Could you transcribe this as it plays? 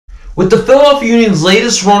With the Philadelphia Union's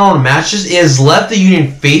latest run on matches, it has left the Union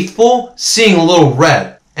faithful seeing a little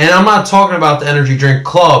red. And I'm not talking about the Energy Drink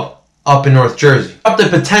Club up in North Jersey. Up the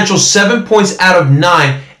potential 7 points out of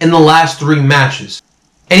 9 in the last 3 matches.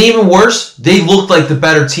 And even worse, they looked like the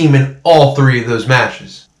better team in all 3 of those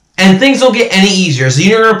matches. And things don't get any easier as the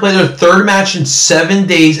Union are going to play their 3rd match in 7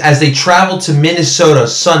 days as they travel to Minnesota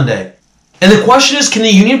Sunday. And the question is, can the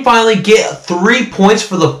Union finally get 3 points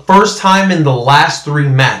for the first time in the last 3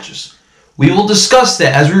 matches? We will discuss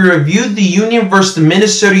that as we review the Union versus the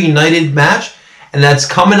Minnesota United match, and that's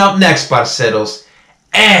coming up next, Parceros.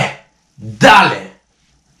 Dale!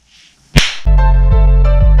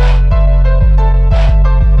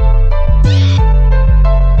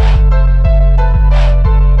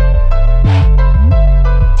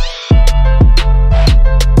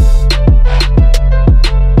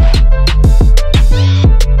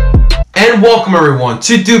 And welcome everyone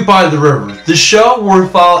to DOOP By The River, the show where we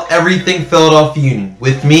follow everything Philadelphia Union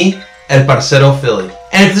with me, El Parcero Philly.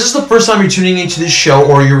 And if this is the first time you're tuning into this show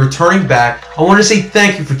or you're returning back, I want to say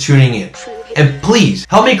thank you for tuning in. And please,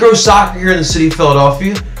 help me grow soccer here in the city of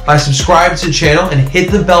Philadelphia by subscribing to the channel and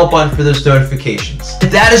hit the bell button for those notifications.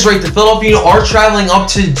 And that is right, the Philadelphia Union are traveling up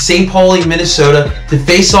to St. Pauli, Minnesota to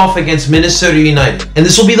face off against Minnesota United. And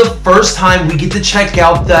this will be the first time we get to check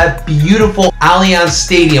out that beautiful Allianz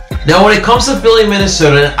Stadium. Now when it comes to Philly,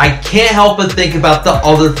 Minnesota, I can't help but think about the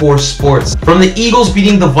other 4 sports. From the Eagles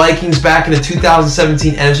beating the Vikings back in the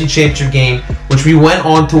 2017 NFC Championship game, which we went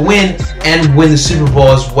on to win and win the Super Bowl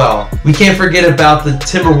as well. We can't forget about the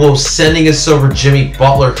Timberwolves sending us over Jimmy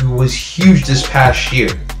Butler, who was huge this past year.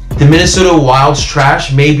 The Minnesota Wild's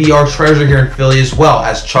trash may be our treasure here in Philly as well,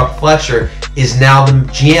 as Chuck Fletcher is now the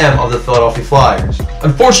GM of the Philadelphia Flyers.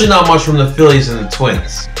 Unfortunately, not much from the Phillies and the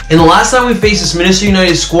Twins. And the last time we faced this Minnesota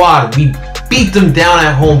United squad, we beat them down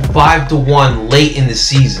at home 5-1 late in the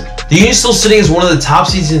season. The Union is still sitting as one of the top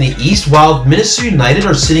seeds in the East, while Minnesota United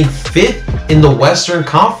are sitting 5th in the Western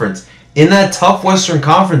Conference. In that tough Western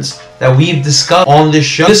Conference that we've discussed on this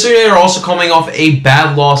show. Minnesota United are also coming off a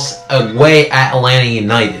bad loss away at Atlanta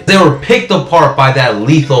United. They were picked apart by that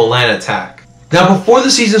lethal Atlanta attack. Now before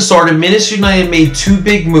the season started, Minnesota United made 2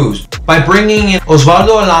 big moves by bringing in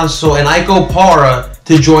Osvaldo Alonso and Iko Para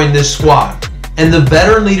to join this squad. And the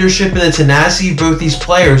veteran leadership and the tenacity of both these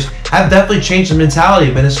players have definitely changed the mentality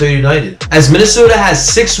of Minnesota United. As Minnesota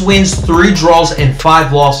has 6 wins, 3 draws, and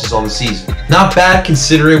 5 losses on the season. Not bad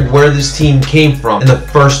considering where this team came from in the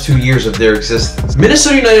first 2 years of their existence.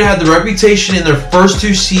 Minnesota United had the reputation in their first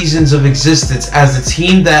 2 seasons of existence as the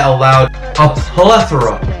team that allowed a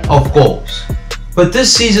plethora of goals. But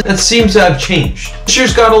this season, that seems to have changed. This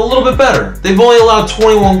year's got a little bit better. They've only allowed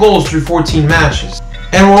 21 goals through 14 matches.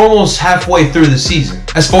 And we're almost halfway through the season.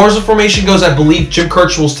 As far as the formation goes, I believe Jim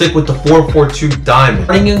Kirch will stick with the 4-4-2 diamond.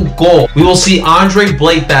 Running in goal, we will see Andre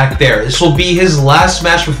Blake back there. This will be his last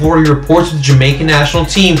match before he reports to the Jamaican national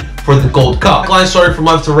team for the Gold Cup. Line starting from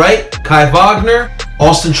left to right, Kai Wagner,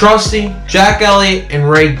 Austin Trusty, Jack Elliott, and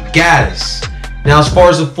Ray Gaddis. Now as far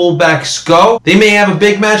as the fullbacks go, they may have a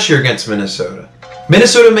big match here against Minnesota.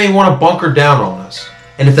 Minnesota may want to bunker down on us.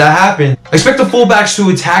 And if that happens, expect the fullbacks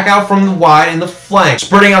to attack out from the wide and the flank,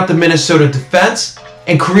 spreading out the Minnesota defense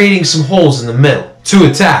and creating some holes in the middle to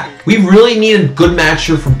attack. We really need a good match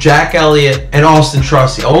here from Jack Elliott and Austin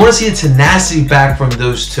Trusty. I want to see the tenacity back from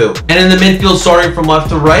those 2. And in the midfield, starting from left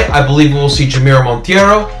to right, I believe we'll see Jamiro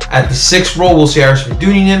Monteiro. At the 6th role, we'll see Aris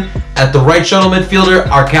Medunjanin. At the right shuttle midfielder,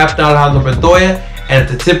 our captain Alejandro Bedoya. And at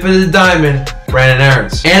the tip of the diamond, Brandon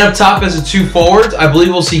Aarons. And up top as the 2 forwards, I believe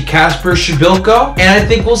we'll see Kasper Shibilko. And I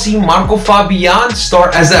think we'll see Marco Fabian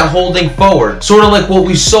start as that holding forward. Sort of like what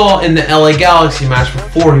we saw in the LA Galaxy match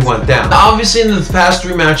before he went down. Now, obviously, in the past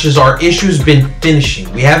 3 matches, our issue has been finishing.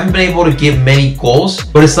 We haven't been able to get many goals,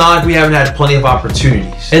 but it's not like we haven't had plenty of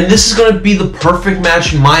opportunities. And this is going to be the perfect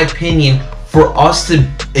match, in my opinion, for us to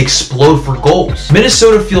explode for goals.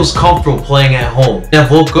 Minnesota feels comfortable playing at home and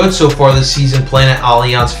have looked good so far this season playing at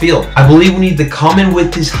Allianz Field. I believe we need to come in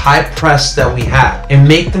with this high press that we have and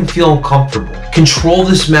make them feel uncomfortable. Control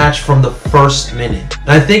this match from the first minute. And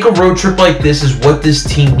I think a road trip like this is what this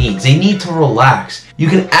team needs. They need to relax. You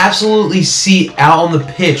can absolutely see out on the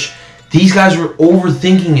pitch, these guys are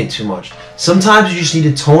overthinking it too much. Sometimes you just need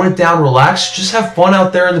to tone it down, relax, just have fun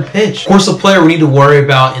out there in the pitch. Of course, the player we need to worry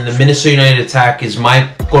about in the Minnesota United attack is my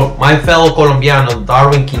fellow Colombiano,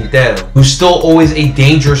 Darwin Quintero, who's still always a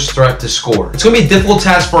dangerous threat to score. It's going to be a difficult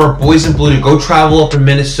task for our boys in blue to go travel up in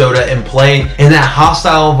Minnesota and play in that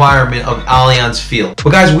hostile environment of Allianz Field.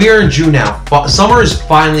 But guys, we are in June now. Summer is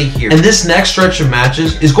finally here. And this next stretch of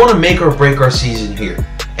matches is going to make or break our season here.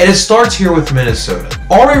 And it starts here with Minnesota.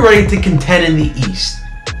 Are we ready to contend in the East?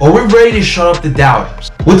 Or are we ready to shut up the doubters?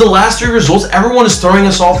 With the last 3 results, everyone is throwing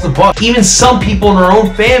us off the bus. Even some people in our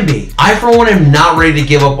own fan base. I, for one, am not ready to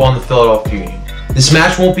give up on the Philadelphia Union. This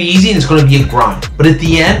match won't be easy and it's going to be a grind. But at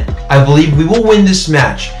the end, I believe we will win this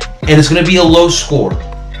match. And it's going to be a low score.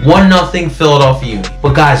 1-0 Philadelphia Union.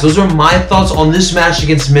 But guys, those are my thoughts on this match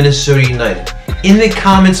against Minnesota United. In the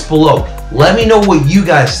comments below, let me know what you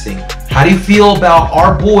guys think. How do you feel about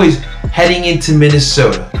our boys heading into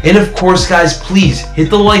Minnesota? And of course, guys, please hit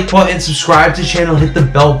the like button, subscribe to the channel, hit the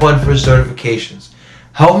bell button for his notifications.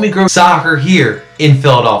 Help me grow soccer here in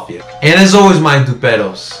Philadelphia. And as always, my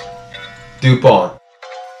duperos, dupe on.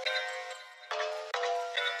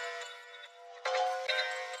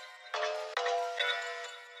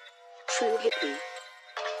 True hippie.